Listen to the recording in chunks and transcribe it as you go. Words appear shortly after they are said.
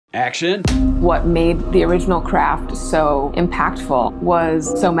Action. What made the original craft so impactful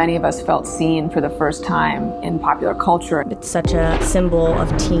was so many of us felt seen for the first time in popular culture. It's such a symbol of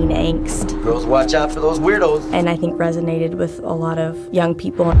teen angst. Girls, watch out for those weirdos. And I think resonated with a lot of young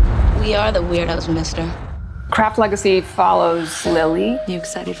people. We are the weirdos, mister. Craft Legacy follows Lily. You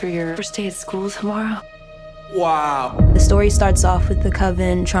excited for your first day at school tomorrow? Wow. The story starts off with the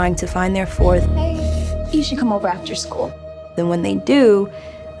coven trying to find their fourth. Hey, you should come over after school. Then when they do,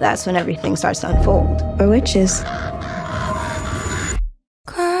 that's when everything starts to unfold. We're witches.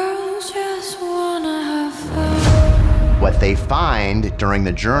 Girls just wanna have fun. What they find during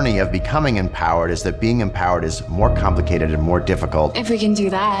the journey of becoming empowered is that being empowered is more complicated and more difficult. If we can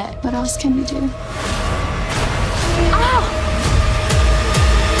do that, what else can we do?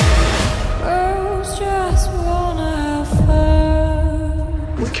 Girls just wanna have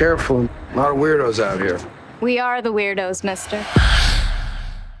fun. Be careful. A lot of weirdos out here. We are the weirdos, mister.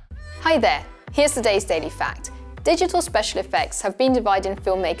 Hi there, here's today's daily fact. Digital special effects have been dividing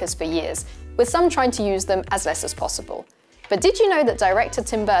filmmakers for years, with some trying to use them as less as possible. But did you know that director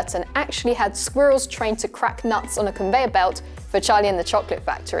Tim Burton actually had squirrels trained to crack nuts on a conveyor belt for Charlie and the Chocolate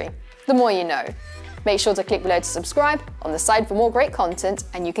Factory? The more you know. Make sure to click below to subscribe on the side for more great content,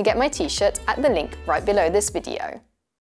 and you can get my t-shirt at the link right below this video.